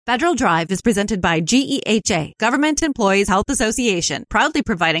Federal Drive is presented by GEHA, Government Employees Health Association, proudly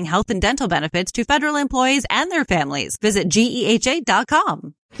providing health and dental benefits to federal employees and their families. Visit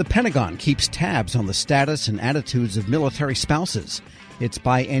GEHA.com. The Pentagon keeps tabs on the status and attitudes of military spouses. Its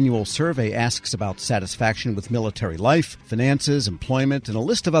biannual survey asks about satisfaction with military life, finances, employment, and a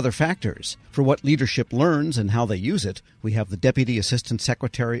list of other factors. For what leadership learns and how they use it, we have the Deputy Assistant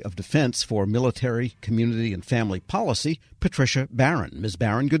Secretary of Defense for Military, Community, and Family Policy, Patricia Barron. Ms.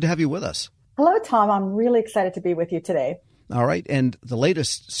 Barron, good to have you with us. Hello, Tom. I'm really excited to be with you today. All right, and the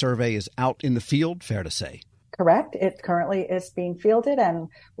latest survey is out in the field, fair to say. Correct. It currently is being fielded, and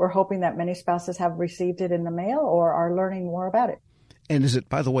we're hoping that many spouses have received it in the mail or are learning more about it. And is it,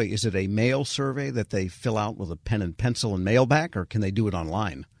 by the way, is it a mail survey that they fill out with a pen and pencil and mail back, or can they do it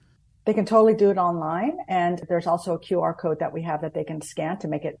online? They can totally do it online, and there's also a QR code that we have that they can scan to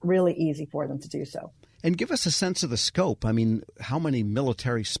make it really easy for them to do so. And give us a sense of the scope. I mean, how many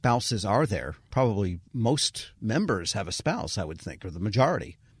military spouses are there? Probably most members have a spouse, I would think, or the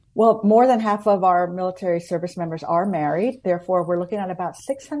majority. Well, more than half of our military service members are married. Therefore, we're looking at about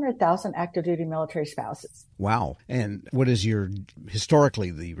 600,000 active duty military spouses. Wow. And what is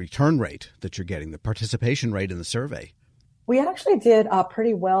historically, the return rate that you're getting, the participation rate in the survey? We actually did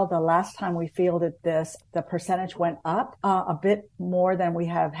pretty well the last time we fielded this. The percentage went up a bit more than we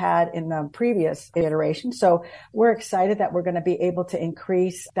have had in the previous iteration. So we're excited that we're going to be able to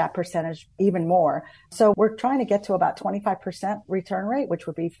increase that percentage even more. So we're trying to get to about 25% return rate, which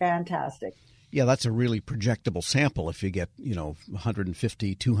would be fantastic. Yeah, that's a really projectable sample if you get,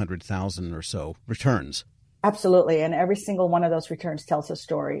 150, 200,000 or so returns. Absolutely. And every single one of those returns tells a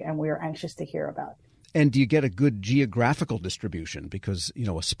story, and we are anxious to hear about it. And do you get a good geographical distribution? Because,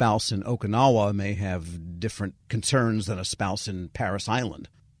 a spouse in Okinawa may have different concerns than a spouse in Paris Island.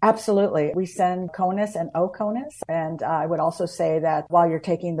 Absolutely. We send CONUS and OCONUS. And I would also say that while you're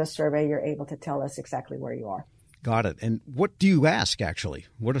taking the survey, you're able to tell us exactly where you are. Got it. And what do you ask, actually?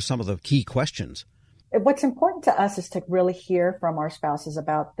 What are some of the key questions? What's important to us is to really hear from our spouses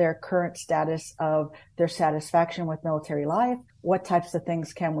about their current status of their satisfaction with military life. What types of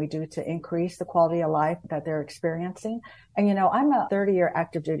things can we do to increase the quality of life that they're experiencing? And, I'm a 30-year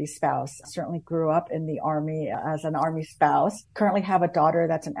active duty spouse. Certainly grew up in the Army as an Army spouse. Currently have a daughter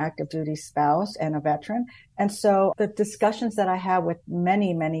that's an active duty spouse and a veteran. And so the discussions that I have with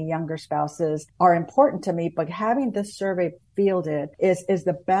many, many younger spouses are important to me, but having this survey fielded is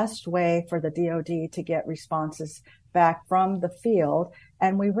the best way for the DoD to get responses back from the field.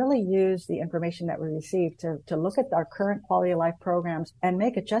 And we really use the information that we receive to look at our current quality of life programs and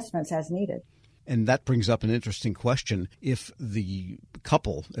make adjustments as needed. And that brings up an interesting question. If the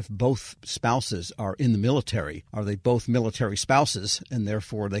couple, if both spouses are in the military, are they both military spouses and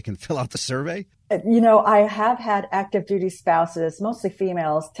therefore they can fill out the survey? I have had active duty spouses, mostly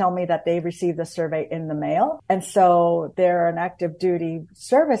females, tell me that they received the survey in the mail. And so they're an active duty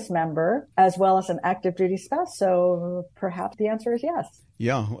service member as well as an active duty spouse. So perhaps the answer is yes.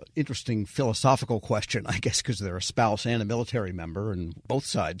 Yeah, interesting philosophical question, I guess, because they're a spouse and a military member, and both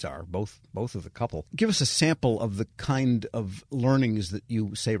sides are, both of the couple. Give us a sample of the kind of learnings that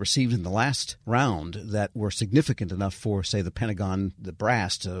you, say, received in the last round that were significant enough for, say, the Pentagon, the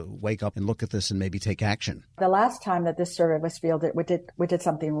brass, to wake up and look at this and maybe take action. The last time that this survey was fielded, we did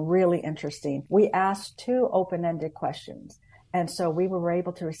something really interesting. We asked two open-ended questions. And so we were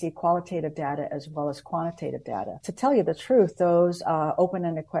able to receive qualitative data as well as quantitative data. To tell you the truth, those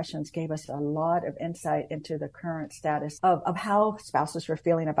open-ended questions gave us a lot of insight into the current status of how spouses were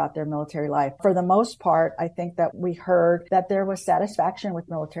feeling about their military life. For the most part, I think that we heard that there was satisfaction with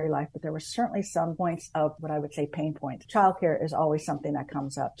military life, but there were certainly some points of what I would say pain points. Childcare is always something that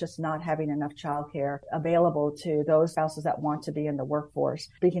comes up, just not having enough childcare available to those spouses that want to be in the workforce.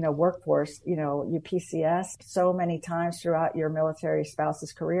 Speaking of workforce, you PCS so many times throughout your military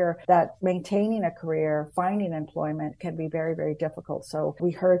spouse's career that maintaining a career, finding employment can be very, very difficult. So we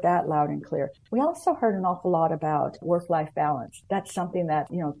heard that loud and clear. We also heard an awful lot about work-life balance. That's something that,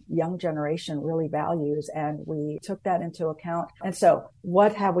 young generation really values, and we took that into account. And so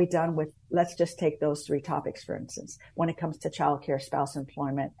what have we done with, let's just take those three topics, for instance, when it comes to childcare, spouse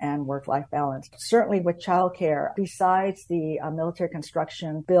employment, and work-life balance. Certainly with childcare, besides the military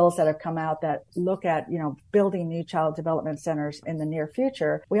construction bills that have come out that look at, building new child development centers centers in the near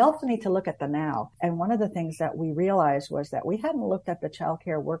future, we also need to look at the now. And one of the things that we realized was that we hadn't looked at the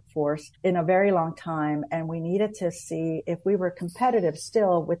childcare workforce in a very long time, and we needed to see if we were competitive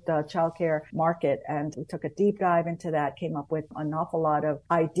still with the childcare market. And we took a deep dive into that, came up with an awful lot of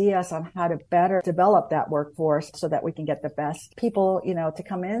ideas on how to better develop that workforce so that we can get the best people, to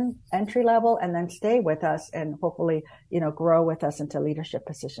come in entry level and then stay with us and hopefully, grow with us into leadership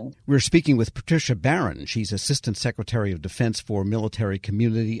positions. We're speaking with Patricia Barron. She's Assistant Secretary of Defense for Military,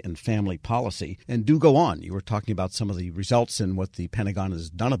 Community, and Family Policy. And do go on. You were talking about some of the results and what the Pentagon has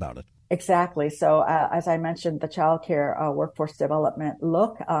done about it. Exactly. So as I mentioned, the child care workforce development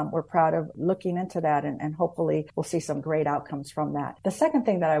we're proud of looking into that, and hopefully we'll see some great outcomes from that. The second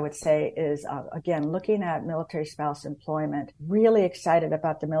thing that I would say is, again, looking at military spouse employment, really excited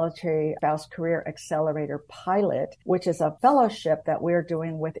about the Military Spouse Career Accelerator pilot, which is a fellowship that we're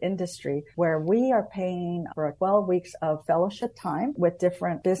doing with industry where we are paying for 12 weeks of fellowship time with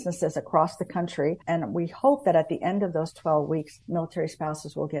different businesses across the country. And we hope that at the end of those 12 weeks, military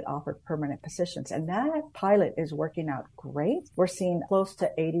spouses will get offered permanent positions. And that pilot is working out great. We're seeing close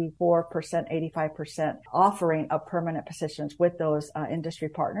to 84%, 85% offering of permanent positions with those industry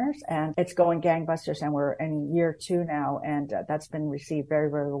partners. And it's going gangbusters. And we're in year 2 now. And that's been received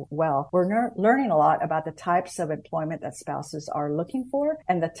very, very well. We're learning a lot about the types of employment that spouses are looking for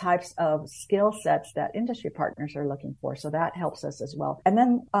and the types of skill sets that industry partners are looking for. So that helps us as well. And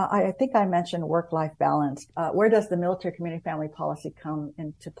then I think I mentioned work-life balance. Where does the military community family policy come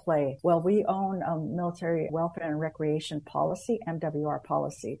into play? Well, we own a military welfare and recreation policy, MWR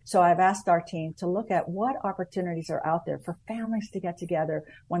policy. So I've asked our team to look at what opportunities are out there for families to get together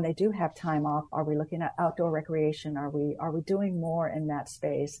when they do have time off. Are we looking at outdoor recreation? Are we doing more in that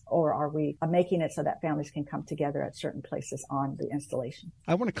space? Or are we making it so that families can come together at certain places on the installation?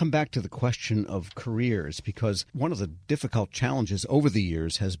 I want to come back to the question of careers, because one of the difficult challenges over the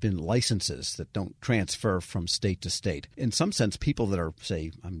years has been licenses that don't transfer from state to state. In some sense, people that are,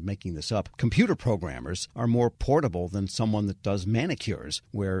 say, I'm making this up, computer programmers are more portable than someone that does manicures,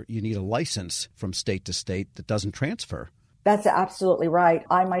 where you need a license from state to state that doesn't transfer. That's absolutely right.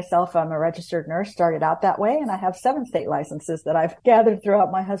 I myself am a registered nurse, started out that way, and I have 7 state licenses that I've gathered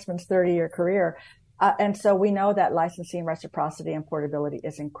throughout my husband's 30-year career. And so we know that licensing, reciprocity, and portability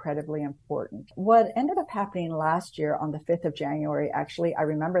is incredibly important. What ended up happening last year on the 5th of January, actually, I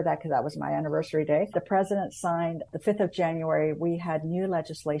remember that because that was my anniversary day. The president signed the 5th of January. We had new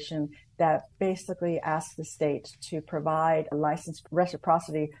legislation that basically asked the states to provide a license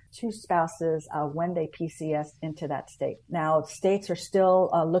reciprocity to spouses when they PCS into that state. Now, states are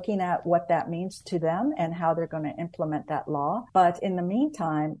still looking at what that means to them and how they're going to implement that law. But in the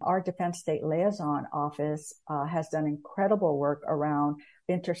meantime, our Defense State Liaison Office has done incredible work around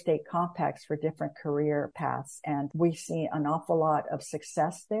interstate compacts for different career paths. And we see an awful lot of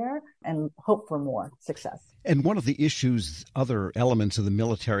success there and hope for more success. And one of the issues other elements of the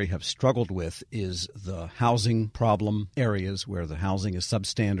military have struggled with is the housing problem, areas where the housing is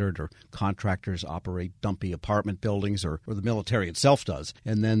substandard or contractors operate dumpy apartment buildings or the military itself does.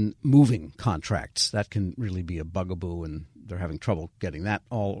 And then moving contracts, that can really be a bugaboo, and they're having trouble getting that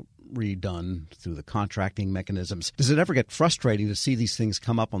all redone through the contracting mechanisms. Does it ever get frustrating to see these things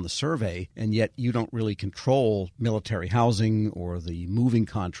come up on the survey, and yet you don't really control military housing or the moving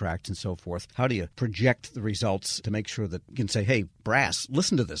contracts and so forth? How do you project the results to make sure that you can say, hey, brass,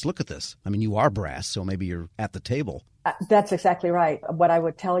 listen to this, look at this? I mean, you are brass, so maybe you're at the table. That's exactly right. What I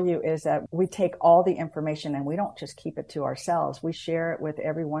would tell you is that we take all the information and we don't just keep it to ourselves. We share it with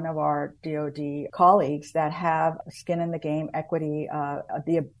every one of our DoD colleagues that have skin in the game, equity,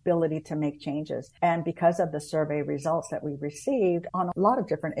 the ability to make changes. And because of the survey results that we received on a lot of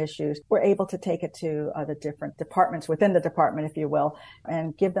different issues, we're able to take it to the different departments within the department, if you will,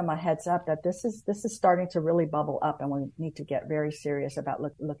 and give them a heads up that this is starting to really bubble up and we need to get very serious about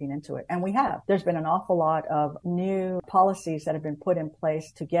looking into it. And we have. There's been an awful lot of new policies that have been put in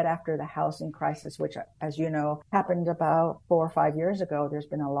place to get after the housing crisis, which, as you know, happened about 4 or 5 years ago. There's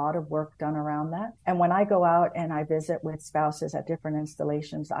been a lot of work done around that. And when I go out and I visit with spouses at different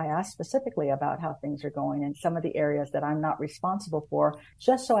installations, I ask specifically about how things are going in some of the areas that I'm not responsible for,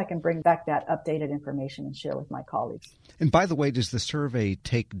 just so I can bring back that updated information and share with my colleagues. And by the way, does the survey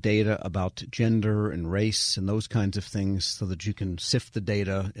take data about gender and race and those kinds of things so that you can sift the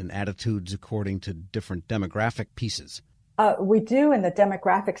data and attitudes according to different demographic pieces? We do in the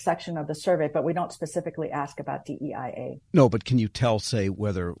demographic section of the survey, but we don't specifically ask about DEIA. No, but can you tell, say,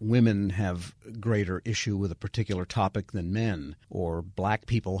 whether women have greater issue with a particular topic than men, or black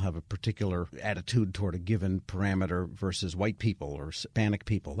people have a particular attitude toward a given parameter versus white people or Hispanic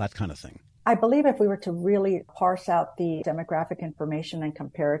people, that kind of thing? I believe if we were to really parse out the demographic information and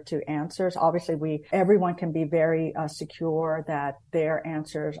compare it to answers, obviously everyone can be very secure that their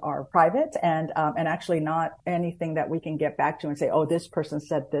answers are private and actually not anything that we can get back to and say, oh, this person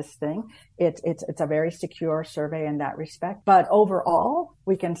said this thing. It's a very secure survey in that respect. But overall,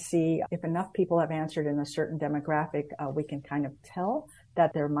 we can see if enough people have answered in a certain demographic, we can kind of tell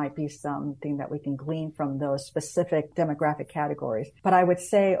that there might be something that we can glean from those specific demographic categories. But I would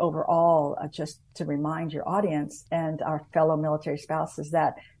say overall, just to remind your audience and our fellow military spouses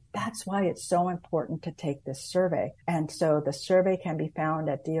that that's why it's so important to take this survey. And so the survey can be found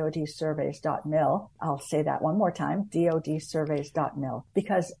at dodsurveys.mil. I'll say that one more time, dodsurveys.mil,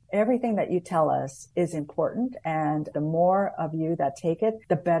 because everything that you tell us is important. And the more of you that take it,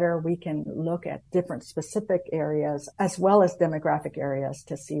 the better we can look at different specific areas as well as demographic areas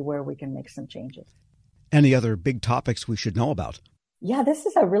to see where we can make some changes. Any other big topics we should know about? Yeah, this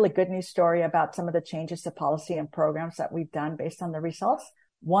is a really good news story about some of the changes to policy and programs that we've done based on the results.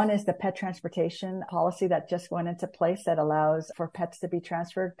 One is the pet transportation policy that just went into place that allows for pets to be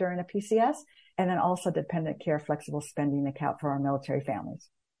transferred during a PCS, and then also dependent care flexible spending account for our military families.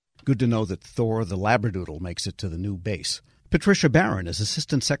 Good to know that Thor the Labradoodle makes it to the new base. Patricia Barron is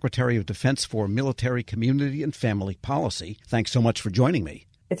Assistant Secretary of Defense for Military, Community, and Family Policy. Thanks so much for joining me.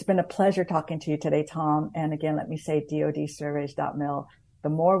 It's been a pleasure talking to you today, Tom. And again, let me say dodsurveys.mil. The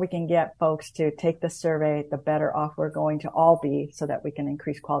more we can get folks to take the survey, the better off we're going to all be so that we can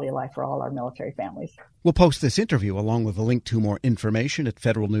increase quality of life for all our military families. We'll post this interview along with a link to more information at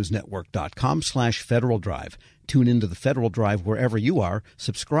federalnewsnetwork.com/Federal Drive. Tune into the Federal Drive wherever you are.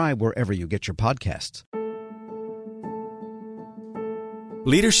 Subscribe wherever you get your podcasts.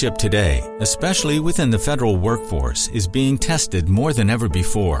 Leadership today, especially within the federal workforce, is being tested more than ever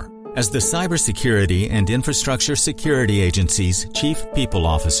before. As the Cybersecurity and Infrastructure Security Agency's Chief People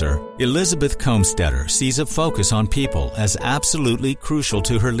Officer, Elizabeth Comstetter sees a focus on people as absolutely crucial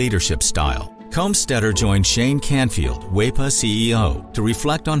to her leadership style. Comstetter joined Shane Canfield, WEPA CEO, to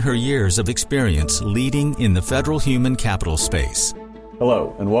reflect on her years of experience leading in the federal human capital space.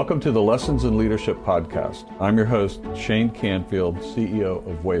 Hello, and welcome to the Lessons in Leadership podcast. I'm your host, Shane Canfield, CEO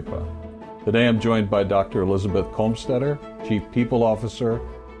of WEPA. Today I'm joined by Dr. Elizabeth Comstetter, Chief People Officer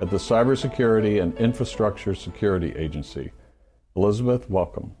at the Cybersecurity and Infrastructure Security Agency. Elizabeth,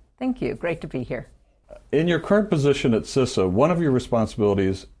 welcome. Thank you. Great to be here. In your current position at CISA, one of your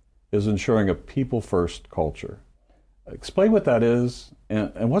responsibilities is ensuring a people-first culture. Explain what that is,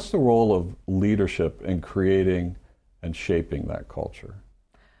 and what's the role of leadership in creating and shaping that culture?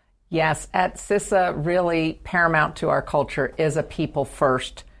 Yes, at CISA, really paramount to our culture is a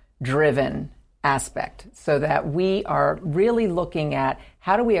people-first driven aspect, so that we are really looking at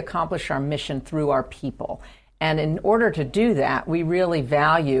how do we accomplish our mission through our people. And in order to do that, we really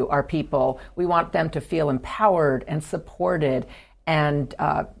value our people. We want them to feel empowered and supported and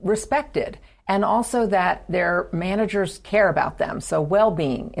respected, and also that their managers care about them. So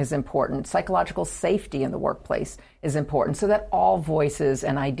well-being is important. Psychological safety in the workplace is important, so that all voices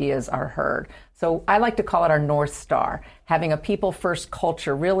and ideas are heard. So I like to call it our North Star. Having a people-first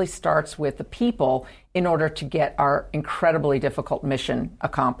culture really starts with the people in order to get our incredibly difficult mission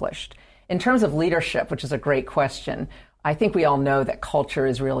accomplished. In terms of leadership, which is a great question, I think we all know that culture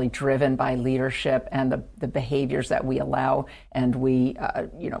is really driven by leadership and the behaviors that we allow and we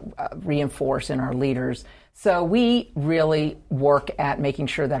reinforce in our leaders. So we really work at making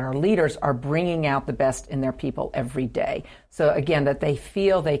sure that our leaders are bringing out the best in their people every day. So again, that they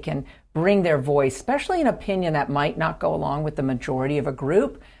feel they can bring their voice, especially an opinion that might not go along with the majority of a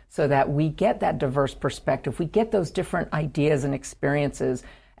group, so that we get that diverse perspective. We get those different ideas and experiences.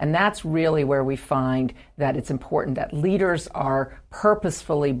 And that's really where we find that it's important that leaders are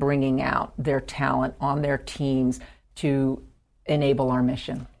purposefully bringing out their talent on their teams to enable our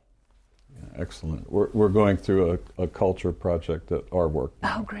mission. Yeah, excellent. We're going through a culture project at our work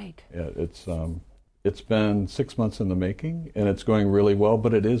now. Oh, great. Yeah, it's been 6 months in the making, and it's going really well,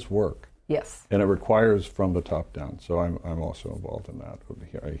 but it is work. Yes. And it requires from the top down. So I'm also involved in that.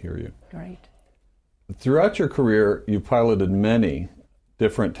 I hear you. Great. Throughout your career, you piloted many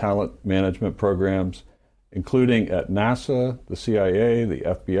different talent management programs, including at NASA, the CIA, the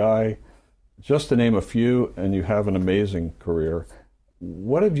FBI, just to name a few, and you have an amazing career.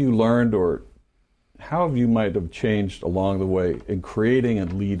 What have you learned, or how have you might have changed along the way in creating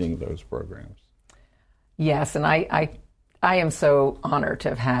and leading those programs? Yes, and I am so honored to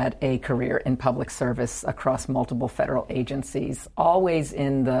have had a career in public service across multiple federal agencies, always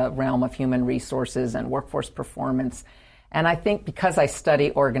in the realm of human resources and workforce performance. And I think because I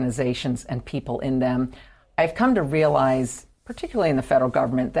study organizations and people in them, I've come to realize particularly in the federal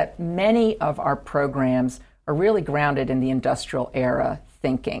government, that many of our programs are really grounded in the industrial era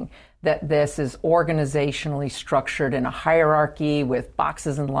thinking, that this is organizationally structured in a hierarchy with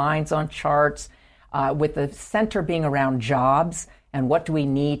boxes and lines on charts, with the center being around jobs and what do we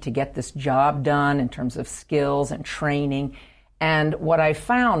need to get this job done in terms of skills and training. And what I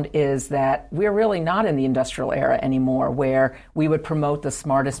found is that we're really not in the industrial era anymore, where we would promote the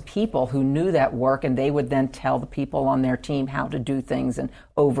smartest people who knew that work, and they would then tell the people on their team how to do things and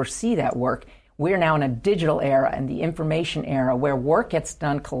oversee that work. We're now in a digital era and the information era where work gets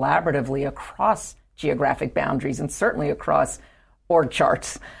done collaboratively across geographic boundaries and certainly across org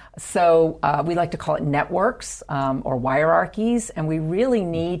charts. So we like to call it networks or hierarchies, and we really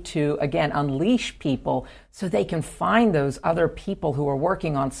need to, again, unleash people so they can find those other people who are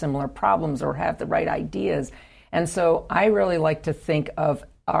working on similar problems or have the right ideas. And so I really like to think of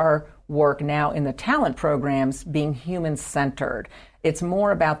our work now in the talent programs being human-centered. It's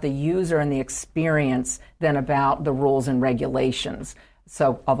more about the user and the experience than about the rules and regulations.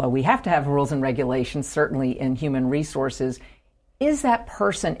 So although we have to have rules and regulations, certainly in human resources, is that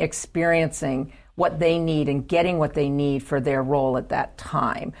person experiencing what they need and getting what they need for their role at that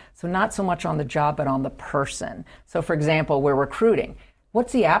time? So not so much on the job, but on the person. So for example, we're recruiting.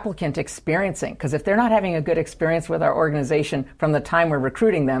 What's the applicant experiencing? Because if they're not having a good experience with our organization from the time we're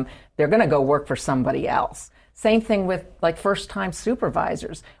recruiting them, they're going to go work for somebody else. Same thing with like first-time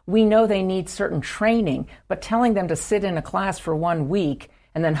supervisors. We know they need certain training, but telling them to sit in a class for 1 week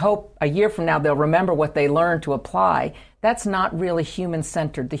and then hope a year from now they'll remember what they learned to apply, that's not really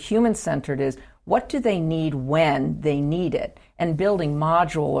human-centered. The human-centered is what do they need when they need it, and building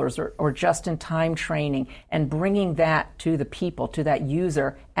modules or just-in-time training and bringing that to the people, to that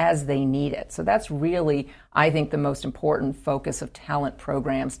user as they need it. So that's really, I think, the most important focus of talent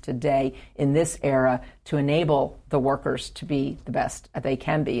programs today in this era to enable the workers to be the best they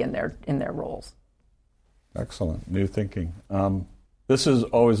can be in their roles. Excellent. New thinking. This is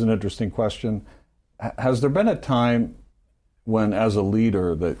always an interesting question. Has there been a time when, as a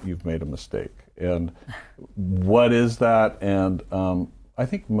leader, that you've made a mistake? And what is that? And I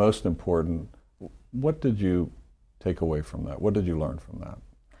think most important, what did you take away from that? What did you learn from that?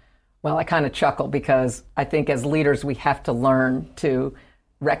 Well, I kind of chuckle because I think as leaders we have to learn to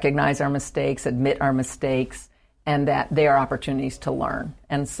recognize our mistakes, admit our mistakes, and that they are opportunities to learn.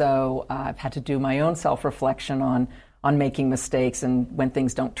 And so I've had to do my own self-reflection on making mistakes and when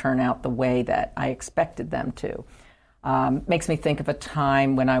things don't turn out the way that I expected them to. Makes me think of a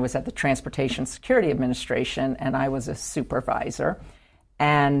time when I was at the Transportation Security Administration and I was a supervisor,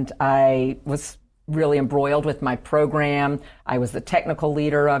 and I was really embroiled with my program. I was the technical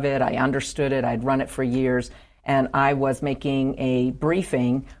leader of it. I understood it. I'd run it for years, and I was making a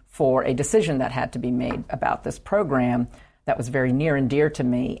briefing for a decision that had to be made about this program that was very near and dear to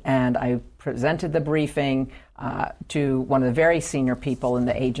me. And I presented the briefing to one of the very senior people in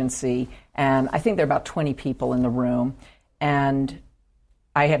the agency, and I think there are about 20 people in the room. And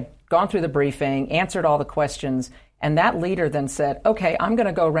I had gone through the briefing, answered all the questions, and that leader then said, okay, I'm going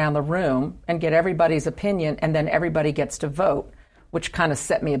to go around the room and get everybody's opinion, and then everybody gets to vote, which kind of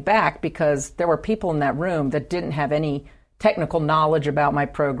set me aback because there were people in that room that didn't have any technical knowledge about my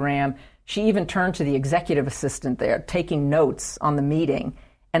program. She even turned to the executive assistant there, taking notes on the meeting,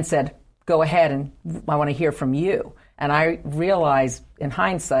 and said, go ahead, and I want to hear from you. And I realized, in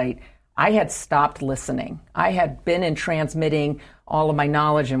hindsight, I had stopped listening. I had been in transmitting all of my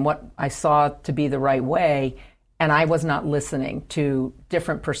knowledge and what I saw to be the right way, and I was not listening to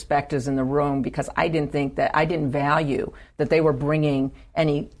different perspectives in the room because I didn't value that they were bringing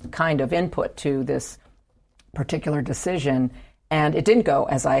any kind of input to this particular decision. And it didn't go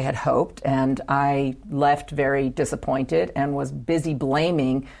as I had hoped, and I left very disappointed and was busy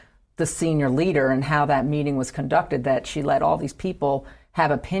blaming the senior leader and how that meeting was conducted, that she let all these people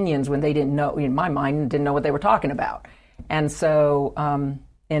have opinions when they didn't know, in my mind, didn't know what they were talking about. And so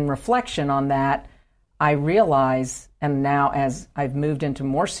in reflection on that, I realize, and now as I've moved into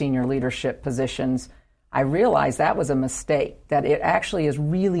more senior leadership positions, I realize that was a mistake, that it actually is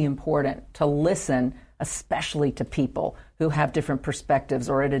really important to listen, especially to people who have different perspectives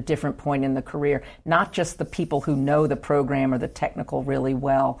or at a different point in the career, not just the people who know the program or the technical really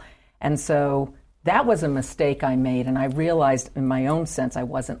well. And so that was a mistake I made, and I realized in my own sense I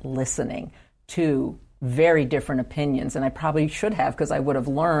wasn't listening to very different opinions, and I probably should have, because I would have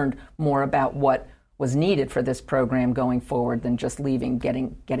learned more about what was needed for this program going forward than just leaving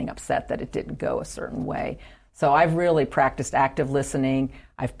getting upset that it didn't go a certain way. So I've really practiced active listening.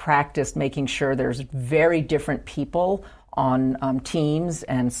 I've practiced making sure there's very different people on teams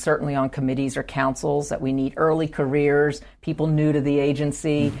and certainly on committees or councils, that we need early careers, people new to the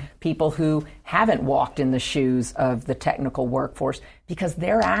agency, people who haven't walked in the shoes of the technical workforce, because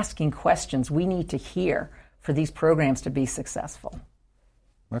they're asking questions we need to hear for these programs to be successful.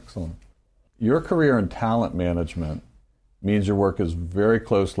 Excellent. Your career in talent management means your work is very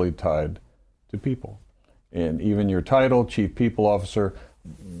closely tied to people. And even your title, Chief People Officer,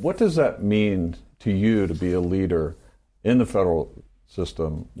 what does that mean to you to be a leader in the federal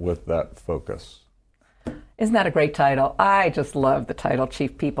system with that focus? Isn't that a great title? I just love the title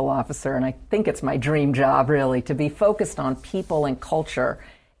Chief People Officer, and I think it's my dream job, really, to be focused on people and culture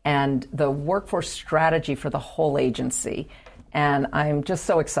and the workforce strategy for the whole agency. And I'm just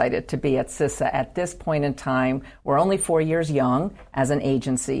so excited to be at CISA at this point in time. We're only 4 years young as an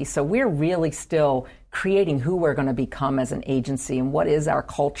agency, so we're really still creating who we're going to become as an agency and what is our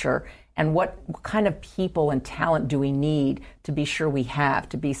culture and what kind of people and talent do we need to be sure we have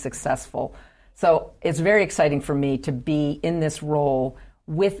to be successful. So it's very exciting for me to be in this role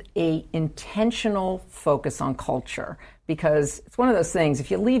with a intentional focus on culture, because it's one of those things,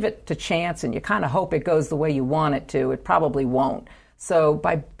 if you leave it to chance and you kind of hope it goes the way you want it to, it probably won't. So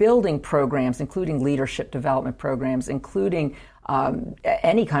by building programs, including leadership development programs, including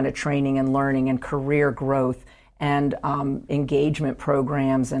any kind of training and learning and career growth and engagement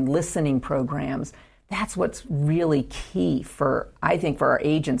programs and listening programs, that's what's really key for, I think, for our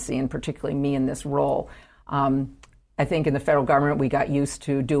agency, and particularly me in this role. I think in the federal government, we got used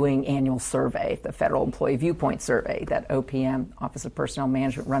to doing annual survey, the Federal Employee Viewpoint Survey that OPM, Office of Personnel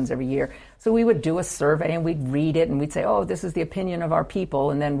Management, runs every year. So we would do a survey and we'd read it and we'd say, oh, this is the opinion of our people.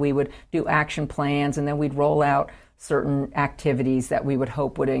 And then we would do action plans, and then we'd roll out certain activities that we would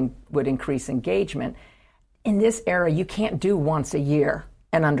hope would increase engagement. In this era, you can't do once a year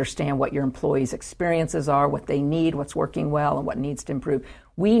and understand what your employees' experiences are, what they need, what's working well, and what needs to improve.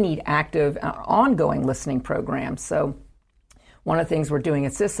 We need active, ongoing listening programs. So one of the things we're doing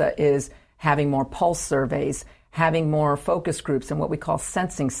at CISA is having more pulse surveys, having more focus groups and what we call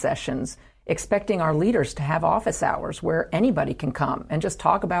sensing sessions, expecting our leaders to have office hours where anybody can come and just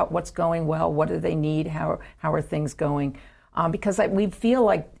talk about what's going well, what do they need, how are things going, because we feel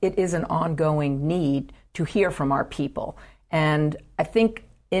like it is an ongoing need to hear from our people. And I think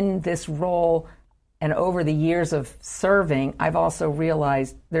in this role and over the years of serving, I've also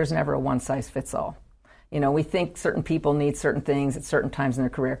realized there's never a one-size-fits-all. You know, we think certain people need certain things at certain times in their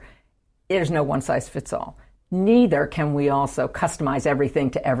career. There's no one-size-fits-all. Neither can we also customize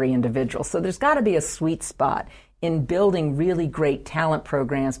everything to every individual. So there's got to be a sweet spot in building really great talent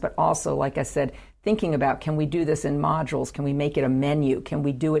programs, but also, like I said, thinking about, can we do this in modules? Can we make it a menu? Can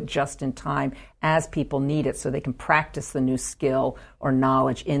we do it just in time as people need it so they can practice the new skill or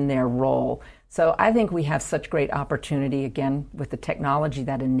knowledge in their role? So I think we have such great opportunity, again, with the technology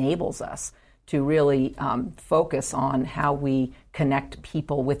that enables us to really focus on how we connect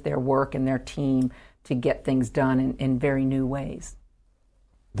people with their work and their team to get things done in very new ways.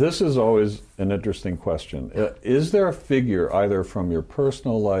 This is always an interesting question. Is there a figure, either from your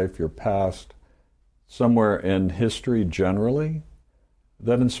personal life, your past, somewhere in history generally,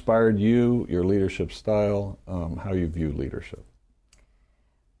 that inspired you, your leadership style, how you view leadership?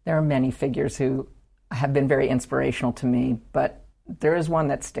 There are many figures who have been very inspirational to me, but there is one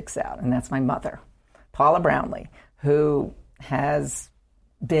that sticks out, and that's my mother, Paula Brownlee, who has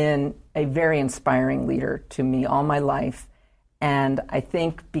been a very inspiring leader to me all my life. And I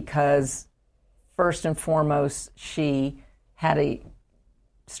think because, first and foremost, she had a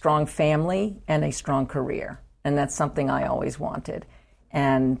strong family and a strong career. And that's something I always wanted.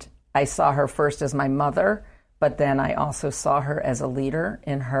 And I saw her first as my mother, but then I also saw her as a leader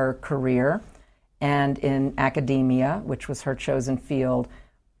in her career and in academia, which was her chosen field.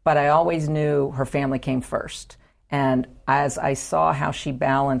 But I always knew her family came first. And as I saw how she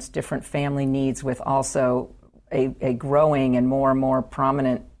balanced different family needs with also a growing and more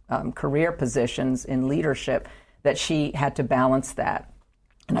prominent career positions in leadership, that she had to balance that.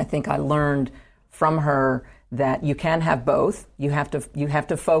 And I think I learned from her that you can have both. You have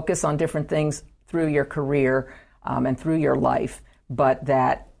to focus on different things through your career and through your life, but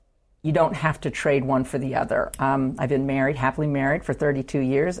that you don't have to trade one for the other. I've been happily married for 32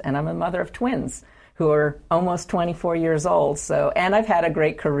 years, and I'm a mother of twins who are almost 24 years old. And I've had a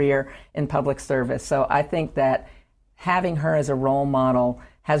great career in public service. So I think that having her as a role model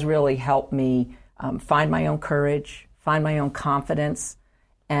has really helped me find my own courage, find my own confidence,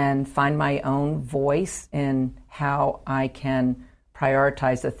 and find my own voice in how I can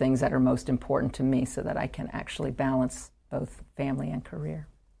prioritize the things that are most important to me so that I can actually balance both family and career.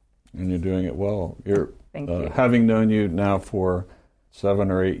 And you're doing it well. You're Thank you. Having known you now for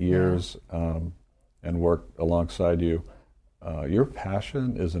 7 or 8 years and worked alongside you, your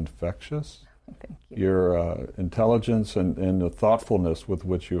passion is infectious. Thank you. Your intelligence and the thoughtfulness with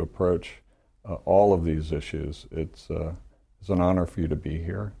which you approach all of these issues, it's an honor for you to be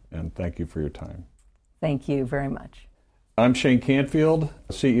here, and thank you for your time. Thank you very much. I'm Shane Canfield,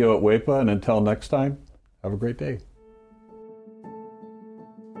 CEO at WEPA, and until next time, have a great day.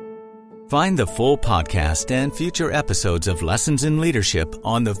 Find the full podcast and future episodes of Lessons in Leadership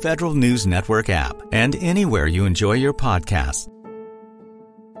on the Federal News Network app and anywhere you enjoy your podcasts.